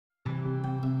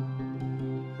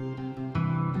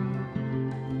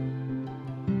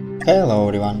Hello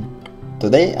everyone!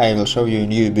 Today I will show you a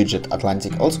new budget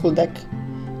Atlantic old school deck.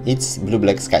 It's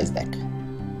Blue-Black Skies deck.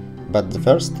 But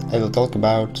first I will talk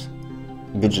about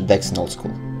budget decks in old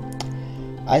school.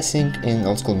 I think in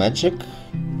old school Magic,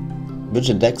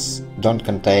 budget decks don't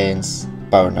contain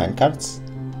Power 9 cards,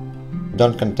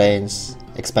 don't contain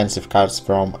expensive cards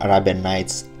from Arabian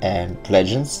Nights and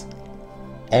Legends,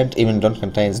 and even don't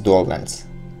contain dual lands,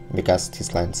 because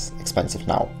this land's expensive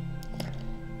now.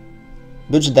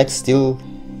 Budget decks still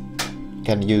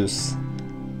can use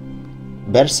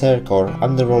Berserk or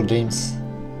Underworld Dreams,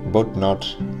 but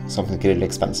not something really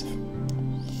expensive.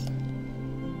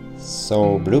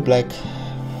 So Blue-Black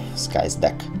Skies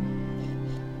deck.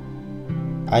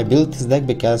 I built this deck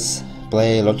because I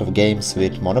play a lot of games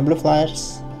with mono blue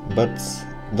flyers, but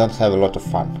don't have a lot of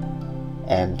fun,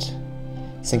 and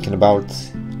thinking about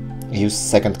use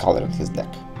second color in this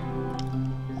deck.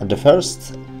 At the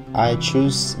first, I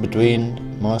choose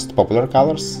between most popular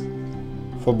colors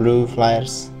for blue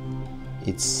flyers.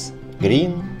 It's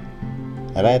green,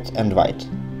 red and white.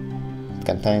 It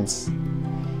contains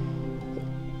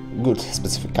good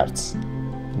specific cards.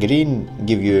 Green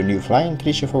give you a new flying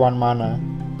creature for 1 mana,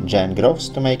 giant growths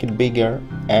to make it bigger,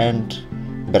 and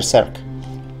Berserk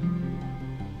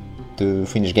to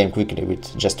finish game quickly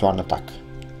with just 1 attack.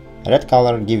 Red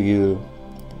color give you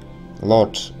a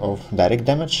lot of direct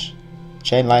damage,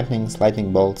 chain lightnings,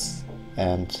 lightning bolts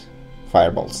and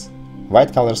fireballs.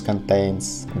 White colors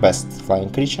contains best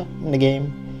flying creature in the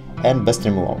game and best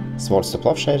removal, Swords to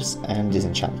Plowshares and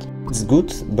Disenchant. It's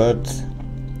good, but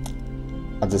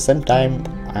at the same time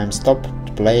I'm stopped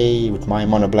to play with my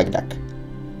mono black deck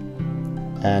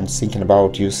and thinking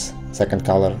about use second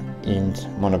color in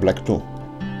mono black too.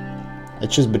 I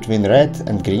choose between red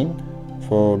and green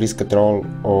for risk control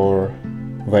or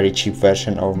very cheap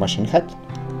version of Machine Head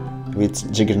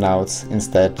with Juggernauts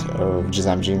instead of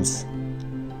Jizam Jeans.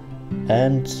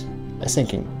 And I'm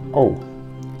thinking, oh,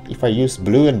 if I use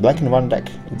blue and black in one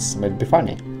deck, it might be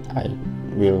funny. I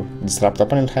will disrupt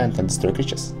opponent hand and destroy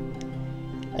creatures.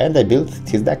 And I built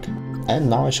this deck, and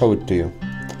now I show it to you.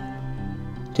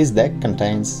 This deck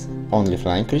contains only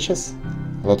flying creatures,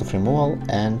 a lot of removal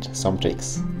and some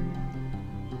tricks.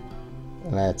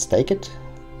 Let's take it.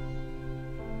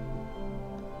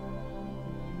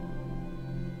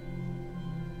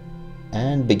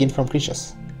 And begin from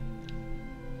creatures.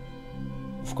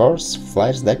 Of course,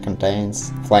 Flyers deck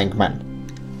contains Flying Man.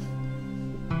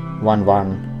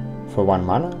 1/1 for 1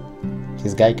 mana.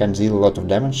 This guy can deal a lot of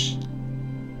damage,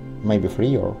 maybe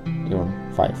 3 or even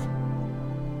 5.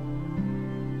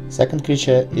 Second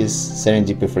creature is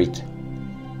Serendipity Freed.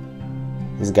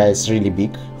 This guy is really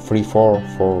big, 3/4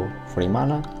 for 3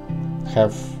 mana,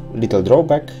 have little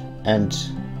drawback, and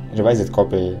revised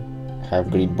copy have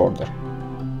green border.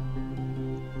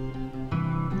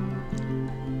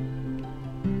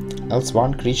 Else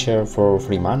 1 creature for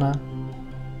 3 mana,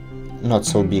 not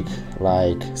so big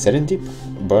like Serendip,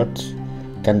 but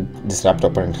can disrupt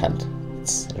opponent hand.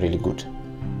 It's really good.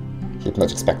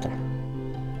 Hypnotic Spectre.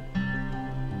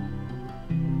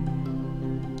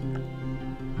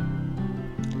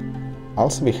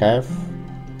 Also we have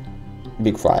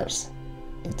big flyers.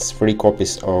 It's 3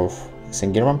 copies of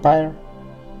Sengir Vampire,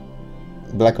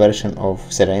 black version of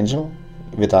Serra Angel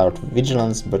without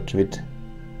vigilance but with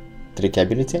trick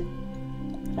ability,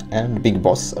 and big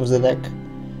boss of the deck,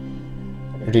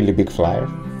 really big flyer,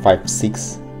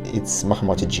 5/6, it's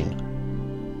Mahmoti Jinn.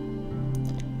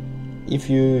 If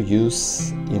you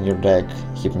use in your deck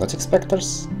Hypnotic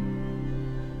Spectres,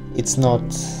 it's not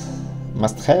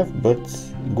must have, but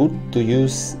good to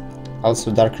use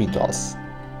also Dark Rituals,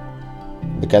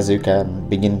 because you can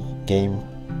begin game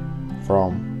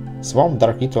from Swamp,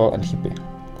 Dark Ritual and Hippie.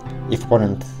 If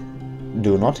opponent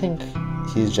do nothing,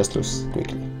 he's just lose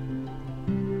quickly.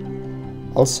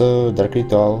 Also, Dark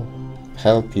Ritual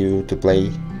help you to play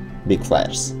big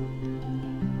flyers.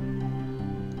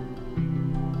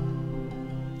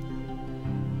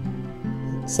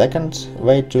 Second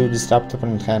way to disrupt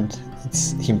opponent hand,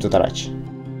 it's Hymn to Tarach.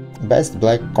 Best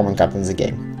black common card in the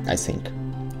game, I think.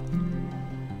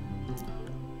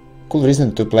 Cool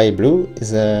reason to play blue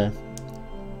is a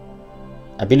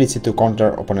ability to counter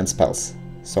opponent spells,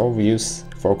 so we use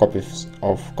 4 copies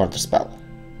of counter spell.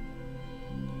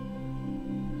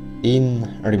 In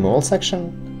removal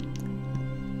section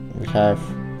we have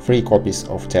 3 copies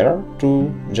of Terror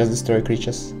to just destroy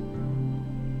creatures,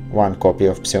 1 copy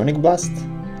of Psionic Blast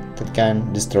that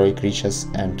can destroy creatures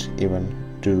and even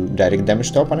do direct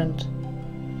damage to opponent,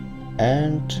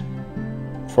 and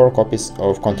 4 copies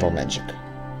of Control Magic.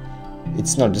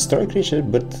 It's not destroy creature,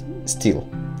 but still,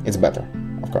 it's better,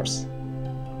 of course.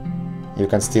 You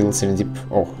can steal Serendip,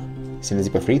 oh,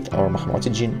 Sinizipefrit or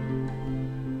MtG.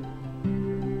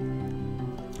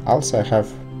 Also I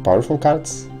have powerful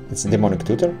cards. It's Demonic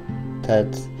Tutor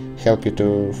that help you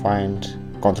to find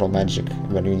control magic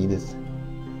when you need it.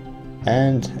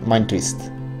 And Mind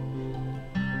Twist.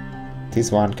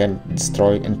 This one can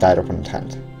destroy entire opponent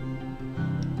hand.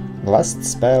 The last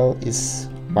spell is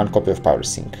one copy of Power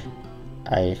Sink.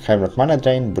 I have not mana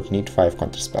drain but need 5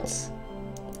 counter spells.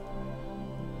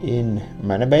 In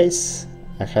mana base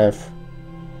I have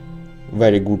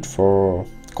very good for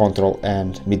control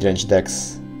and mid-range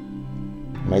decks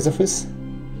Maze of Is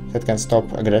that can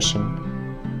stop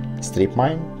aggression, Strip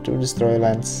Mine to destroy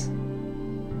lands,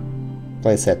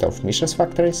 playset of Mishra's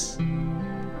Factories,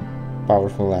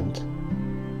 powerful land,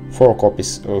 4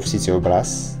 copies of City of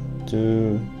Brass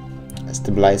to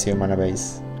stabilize your mana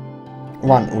base,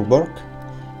 1 Urborg.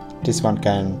 This one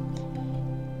can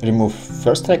remove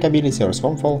First Strike ability or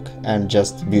Swamp Folk and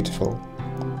just beautiful,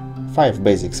 5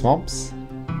 basic swamps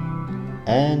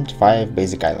and 5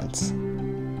 basic islands.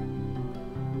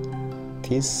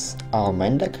 This our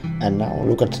main deck, and now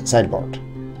look at sideboard.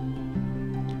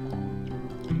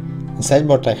 In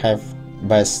sideboard I have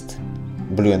best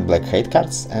blue and black hate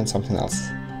cards and something else.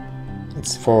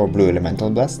 It's 4 blue Elemental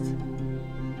Blast,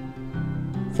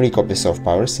 3 copies of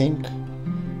Power Sink.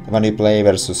 When you play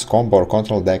versus combo or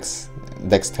control decks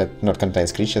that not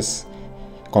contains creatures,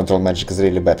 control magic is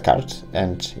really bad card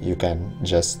and you can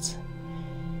just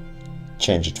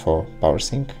change it for Power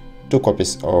Sink. 2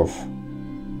 copies of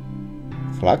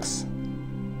Flux.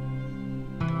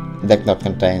 Deck not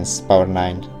contains Power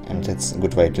 9 and it's a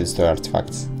good way to destroy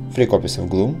artifacts. 3 copies of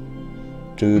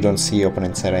Gloom to don't see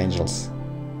opponents or angels.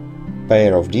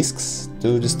 Pair of Discs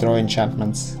to destroy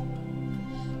enchantments.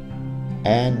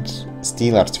 And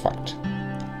Steal Artifact.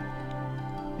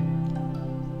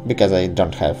 Because I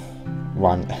don't have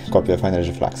 1 copy of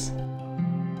Energy Flux.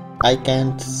 I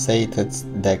can't say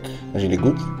that deck really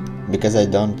good, because I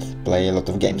don't play a lot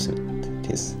of games with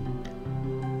this.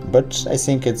 But I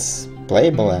think it's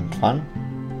playable and fun.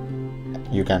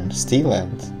 You can steal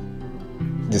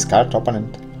and discard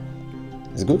opponent.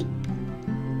 It's good.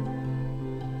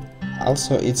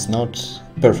 Also, it's not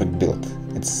perfect build.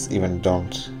 It's even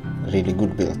don't really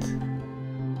good build.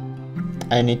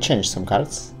 I need change some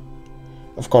cards.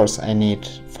 Of course, I need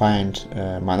find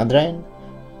mana drain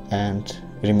and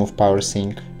remove Power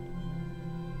Sink.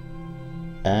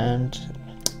 And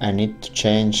I need to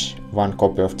change 1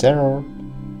 copy of Terror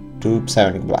to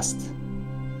Psionic Blast.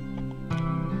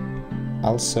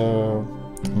 Also,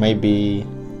 maybe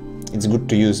it's good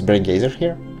to use Brain Gazer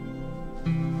here,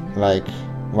 like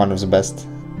one of the best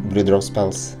blue draw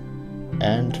spells,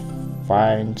 and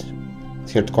find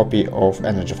 3rd copy of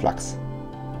Energy Flux.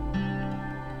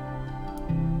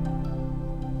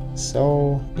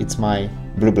 So it's my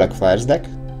blue-black Flyers deck,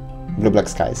 blue-black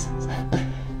Skies.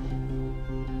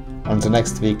 On the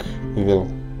next week we will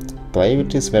play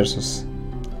with this versus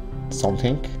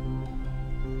something,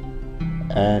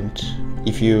 and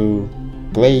if you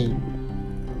play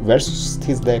versus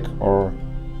this deck or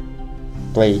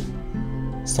play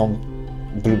some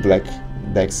blue-black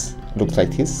decks look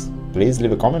like this, please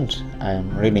leave a comment. I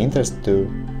am really interested to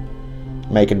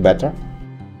make it better.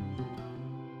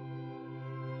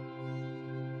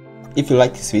 If you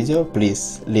like this video,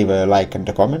 please leave a like and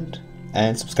a comment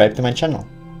and subscribe to my channel.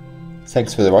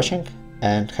 Thanks for watching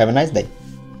and have a nice day.